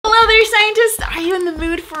scientist, are you in the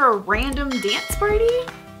mood for a random dance party?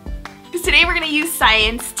 Because today we're gonna use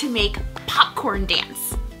science to make popcorn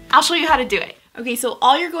dance. I'll show you how to do it. Okay, so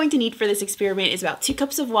all you're going to need for this experiment is about 2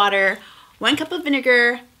 cups of water, 1 cup of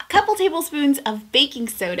vinegar, a couple tablespoons of baking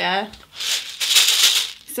soda,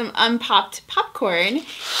 some unpopped popcorn,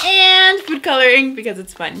 and food coloring because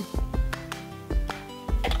it's fun.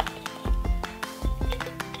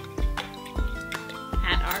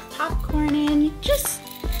 Add our popcorn in,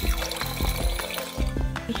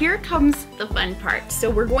 Here comes the fun part. So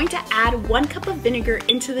we're going to add 1 cup of vinegar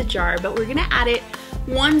into the jar, but we're gonna add it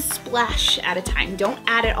 1 splash at a time. Don't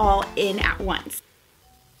add it all in at once.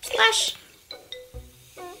 Splash.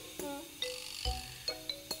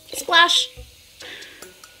 Splash.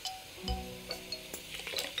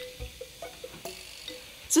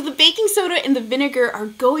 So the baking soda and the vinegar are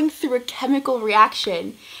going through a chemical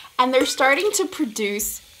reaction and they're starting to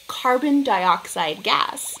produce carbon dioxide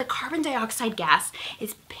gas. The carbon dioxide gas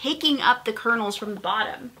is picking up the kernels from the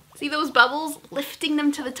bottom. See those bubbles, lifting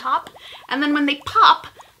them to the top? And then when they pop,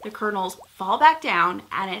 the kernels fall back down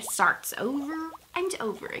and it starts over and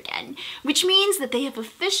over again, which means that they have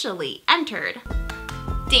officially entered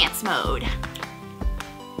dance mode.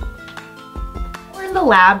 We're in the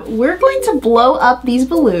lab, we're going to blow up these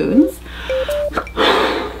balloons.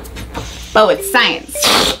 Oh, it's science.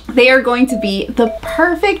 They are going to be the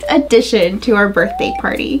perfect addition to our birthday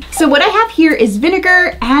party. So what I have here is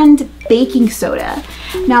vinegar and baking soda.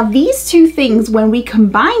 Now these two things, when we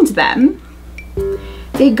combined them,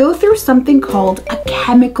 they go through something called a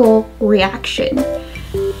chemical reaction,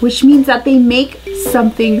 which means that they make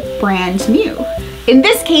something brand new. In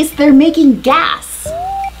this case, they're making gas.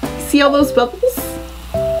 See all those bubbles?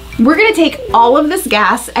 We're gonna take all of this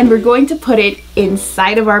gas and we're going to put it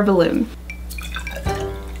inside of our balloon.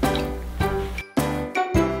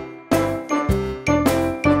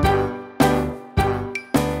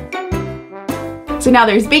 So now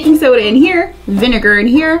there's baking soda in here, vinegar in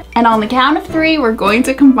here, and on the count of 3, we're going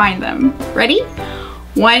to combine them. Ready?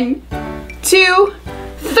 1, 2,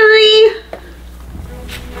 3.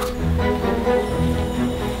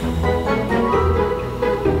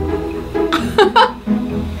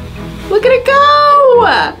 Look at it go!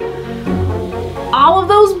 All of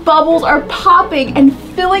those bubbles are popping and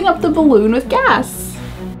filling up the balloon with gas.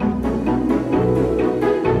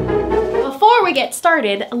 Before we get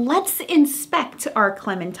started, let's inspect our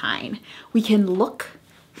clementine. We can look,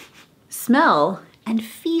 smell, and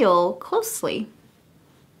feel closely.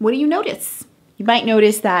 What do you notice? You might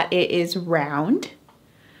notice that it is round,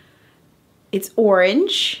 it's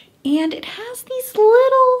orange, and it has these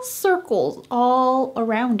little circles all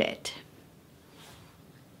around it.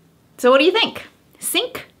 So what do you think?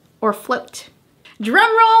 Sink or float?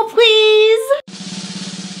 Drum roll, please!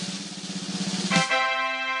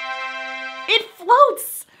 It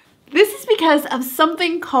floats! This is because of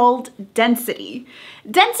something called density.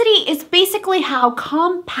 Density is basically how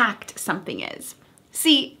compact something is.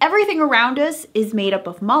 See, everything around us is made up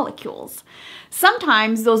of molecules.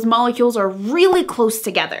 Sometimes those molecules are really close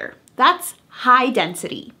together. That's high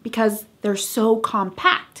density because they're so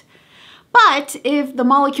compact. But if the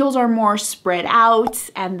molecules are more spread out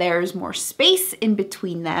and there's more space in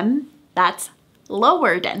between them, that's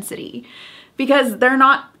lower density because they're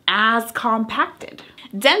not as compacted.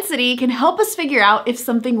 Density can help us figure out if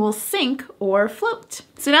something will sink or float.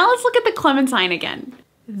 So now let's look at the clementine again.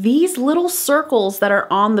 These little circles that are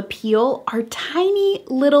on the peel are tiny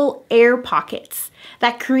little air pockets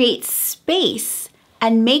that create space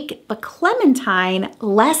and make the clementine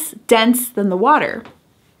less dense than the water.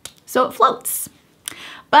 So it floats.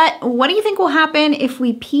 But what do you think will happen if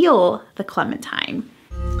we peel the clementine?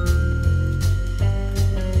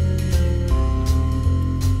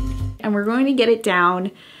 And we're going to get it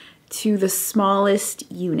down to the smallest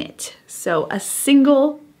unit. So a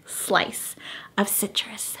single slice of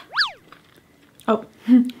citrus. Oh,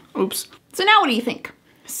 oops. So now what do you think?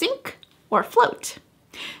 Sink or float?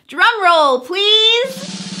 Drum roll,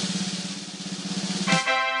 please.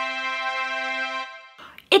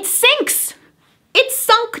 It sinks. It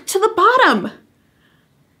sunk to the bottom.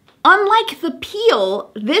 Unlike the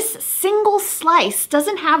peel, this single slice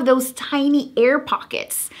doesn't have those tiny air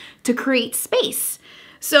pockets to create space.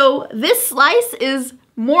 So this slice is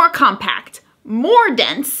more compact, more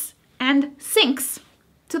dense, and sinks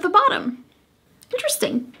to the bottom.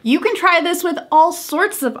 Interesting. You can try this with all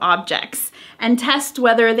sorts of objects and test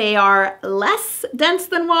whether they are less dense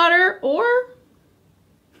than water or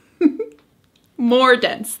more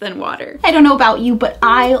dense than water. I don't know about you, but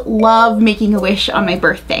I love making a wish on my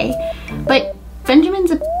birthday. But Benjamin's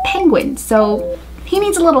a penguin, so he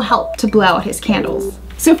needs a little help to blow out his candles.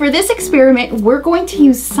 So for this experiment, we're going to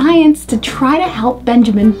use science to try to help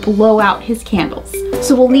Benjamin blow out his candles.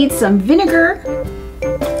 So we'll need some vinegar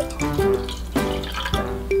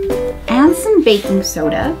and some baking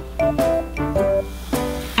soda.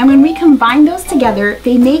 And when we combine those together,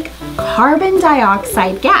 they make carbon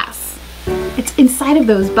dioxide gas. It's inside of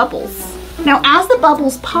those bubbles. Now, as the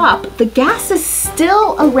bubbles pop, the gas is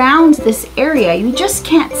still around this area. You just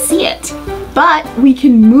can't see it. But we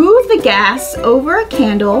can move the gas over a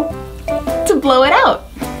candle to blow it out.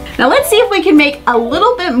 Now let's see if we can make a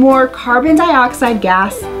little bit more carbon dioxide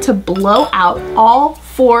gas to blow out all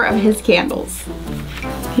 4 of his candles.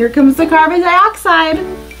 Here comes the carbon dioxide.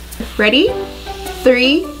 Ready?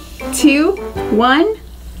 3, 2, 1.